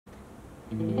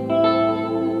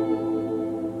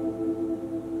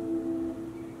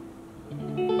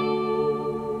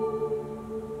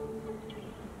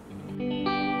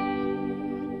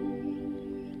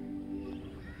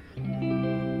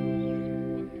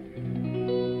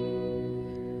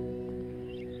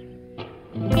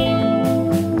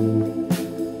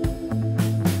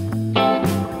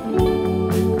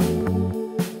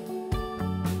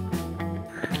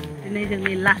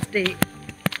जोंनि last day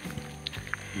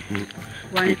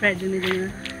गवानिफ्राय दिनै जोङो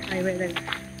फैबाय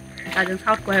दा जों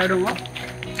साउथ गवायाव दङ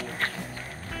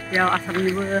बेयाव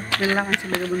आसामनिबो मेरला मानसि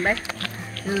लोगो मोनबाय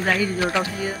जों जाय रिजर्टआव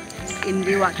थायो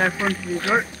इन्डि वाटारफ्रन्ट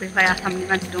रिजर्ट बेवहाय आसामनि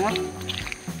मानसि दङ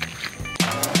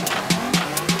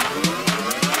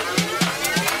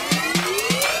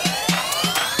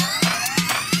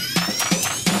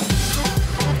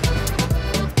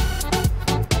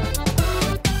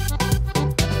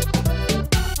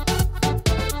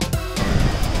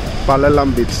Palolem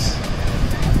Beach.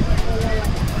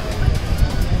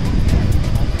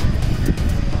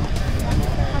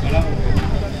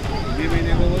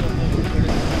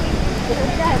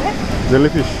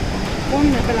 Jellyfish.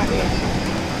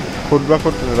 खुद ब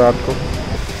खुद रात को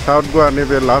साउथ गोवा ने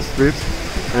बे लास्ट बीच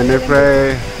बेनिफ्राय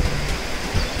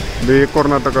बे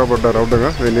कर्नाटका बर्डाराव दङ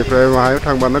बेनिफ्राय माहाय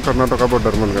थांबानो कर्नाटका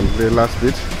बर्डार मोनगोन बे लास्ट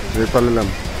बीच बे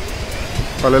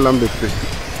पालोलेम बीच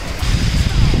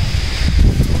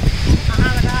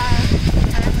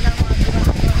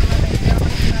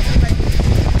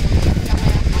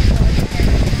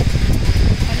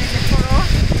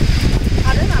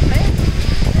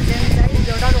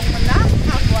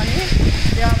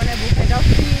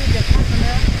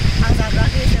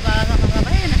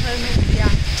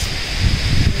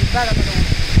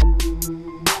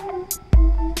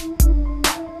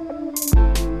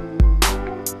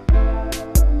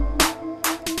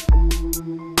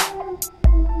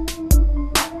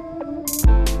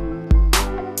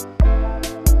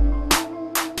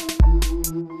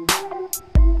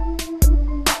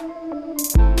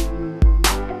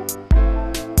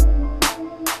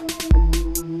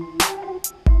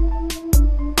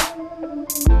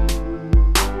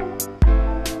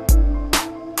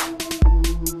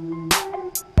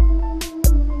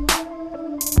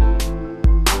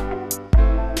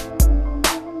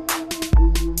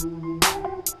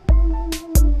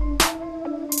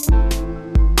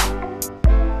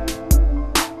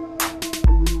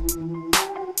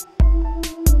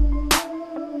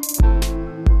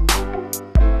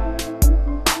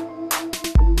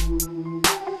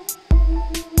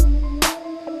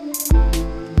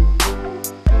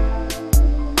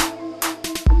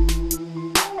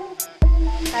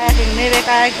Kayaking, maybe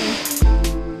kayaking.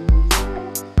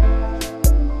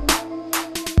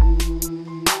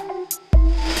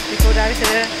 Before dari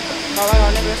sini bawa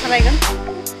gaunnya berasa lagi kan?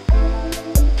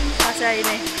 Masih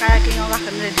ini kayaking orang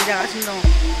akan di jaga sini dong.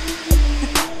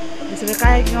 Misalnya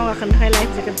kayaking orang akan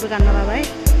highlight sedikit bukan apa baik.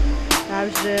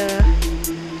 Habis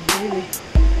ini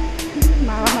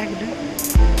malam lagi deh.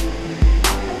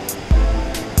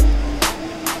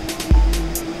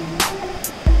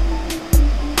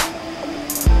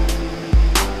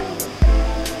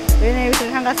 Ini bisa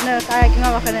tangga sini kayaking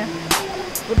apa kan ya?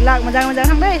 Good luck, majang-majang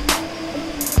tang deh.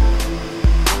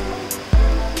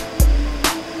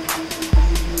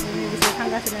 Ini bisa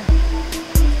tangga sini.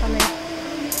 Sampai.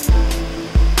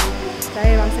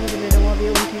 Saya langsung beli dong mobil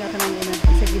untuk akan angin.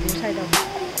 Bisa gitu saya tahu.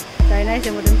 Saya naik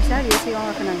jam berapa bisa? Biasa orang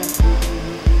akan angin.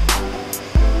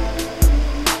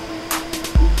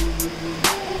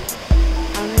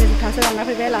 Angin itu kasar orang nak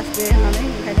pergi last day,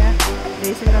 namanya kayaknya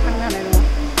dari sini ke tangga nih dong.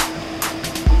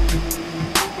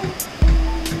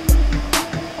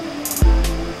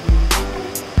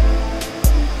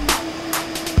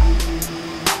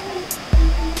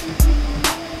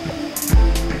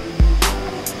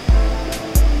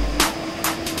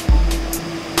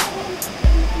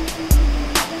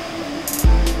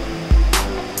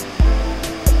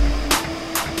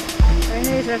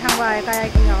 Ini sudah sampai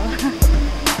kayaking ya.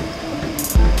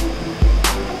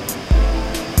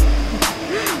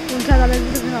 Puncak ada di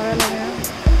sini orang ya.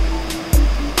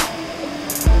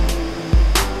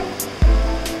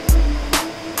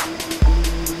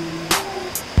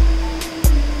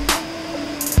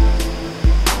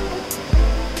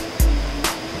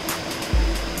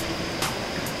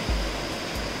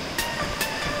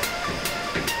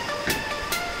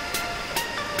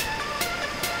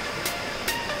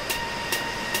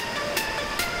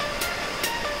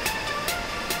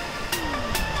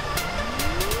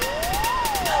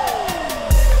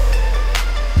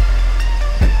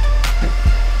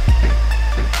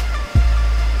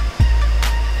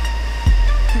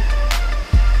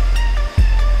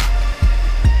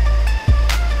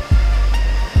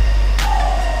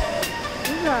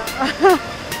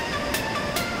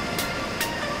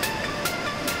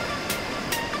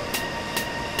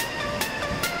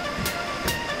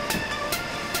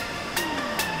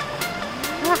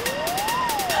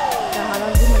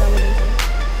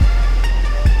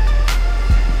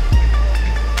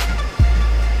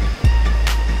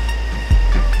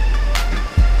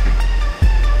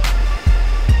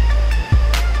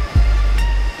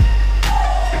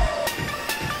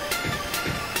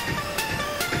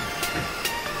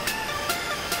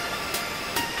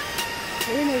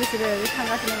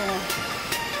 खालामगासिनो दङ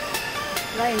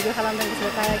दा enjoy खालामदों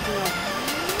बिसोरो कायाकिंआव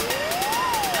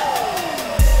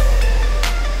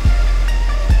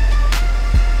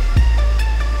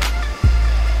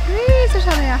सोर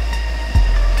सानाया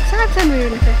फिसा फिसा नुयो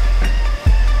बेनिफ्राय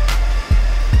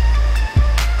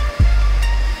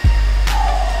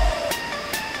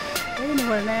ini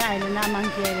नुहुरनाय आइलेन्डआ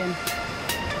मांकी आइलेन्ड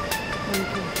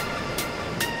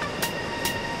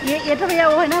ये तो भैया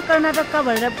वो है ना कर्नाटक का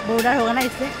बॉर्डर होगा ना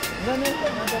इससे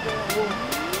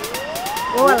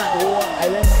वो वाला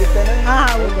आइलैंड दिखता है ना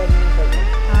हाँ वो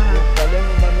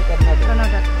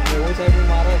कर्नाटक वो साइड में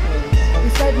महाराष्ट्र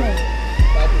इस साइड में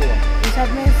साउथ गोवा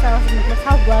मतलब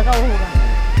साउथ गोवा का वो होगा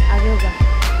आगे होगा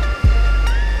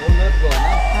वो नॉर्थ गोवा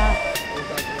ना हाँ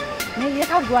नहीं ये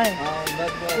साउथ गोवा है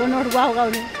वो नॉर्थ गोवा होगा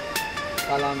उन्हें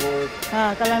कलांगोट हाँ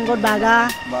कलांगोट बागा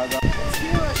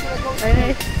ini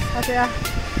saya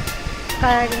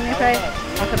kayakनिफ्राय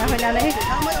आखोना फैनानै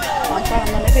गामसा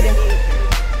गाननानै फैदों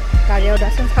गारियाव दा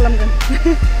चेन्ज खालामगोन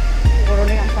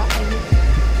बर'नि गामसा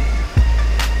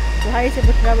दहाय एसे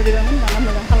बोथोरा बोरैबामोन दाना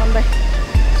मोजां खालामबाय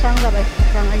स्रां जाबाय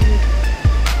स्राङैनो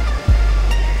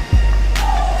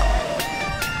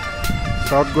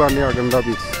साउथ गोवानि आगोन्दा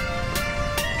बीच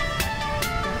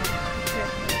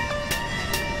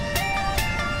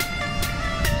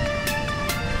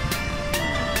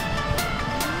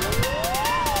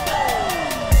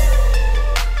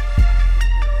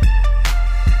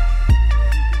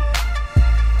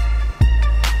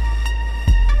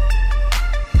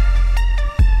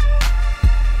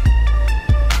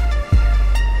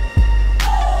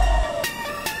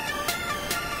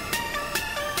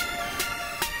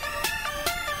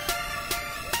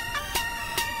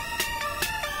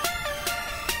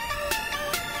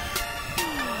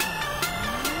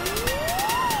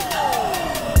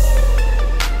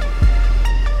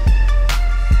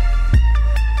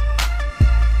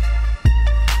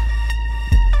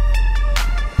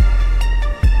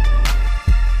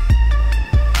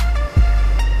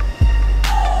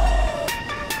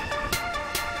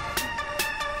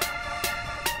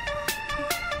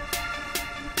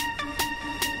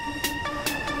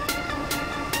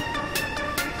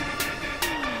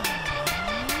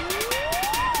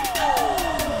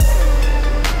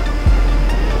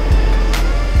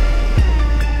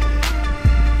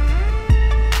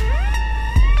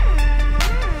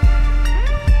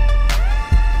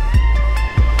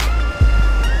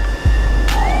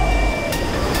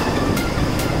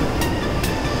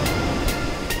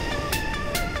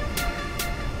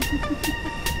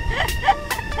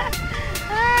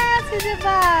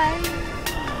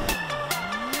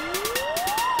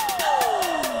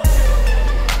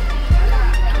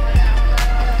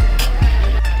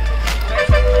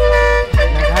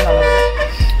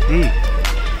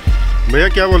भैया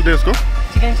क्या बोलते हैं इसको?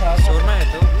 चिकन शोरमा है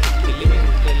तो दिल्ली में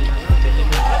दिल्ली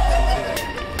में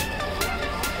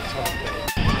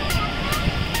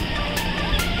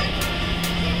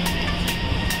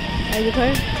आइजोफोर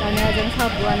दानिया जों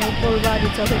साउथ गोवानि कलवा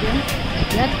बीचआव फैदों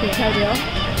बिराद भिरथार बेयाव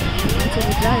मानसि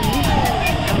बुरजा ओरैनो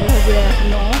आं बेयाव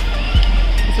जिरायगासिनो दङ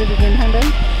एसे दुगैनो थांदों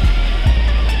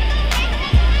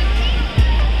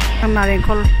आं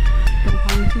नारेंखल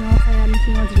दंफांनि सिङाव सायानि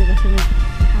सिङाव जिरायगासिनो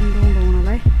सान्दुं दङ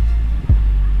नालाय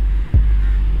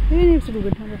एसे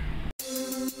दुगैनो थांदों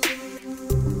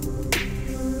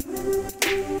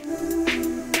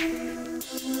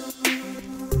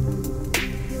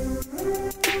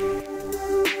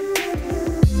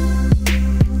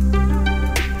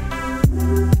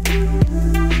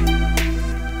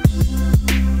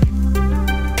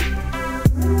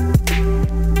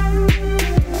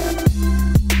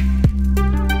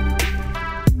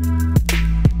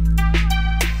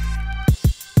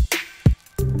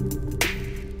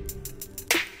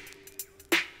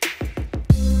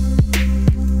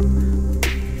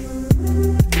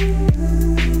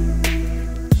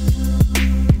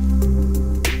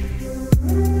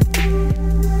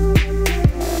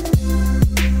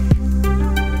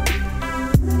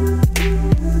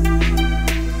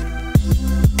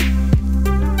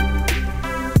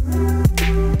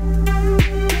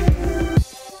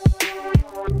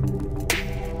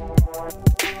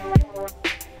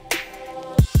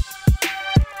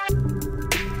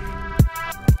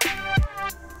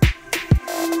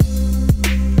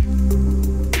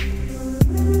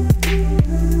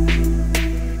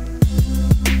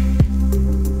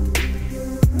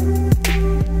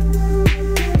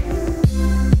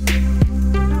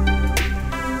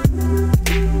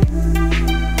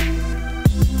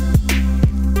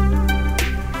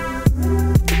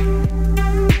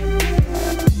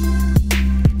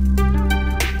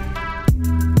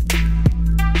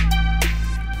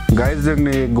गाइस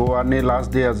जोंनि गोवानि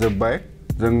लास्ट डेया जोब्बाय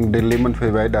जों दिल्ली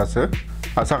मोनफैबाय दासो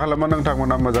आसा खालामो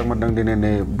नोंथांमोना मोजां मोनदों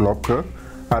दिनैनि ब्लगखौ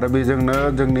आरो बेजोंनो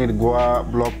जोंनि गोवा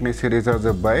ब्लगनि सिरिजआ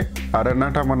जोब्बाय आरो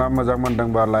नोंथांमोना मोजां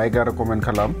मोनदोंबा लाइक आरो कमेन्ट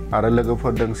खालाम आरो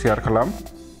लोगोफोरजों शेयार खालाम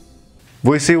We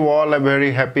wish you all a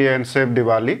very happy and safe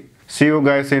Diwali. See you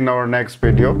guys in our next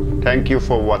video. Thank you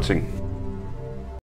for watching.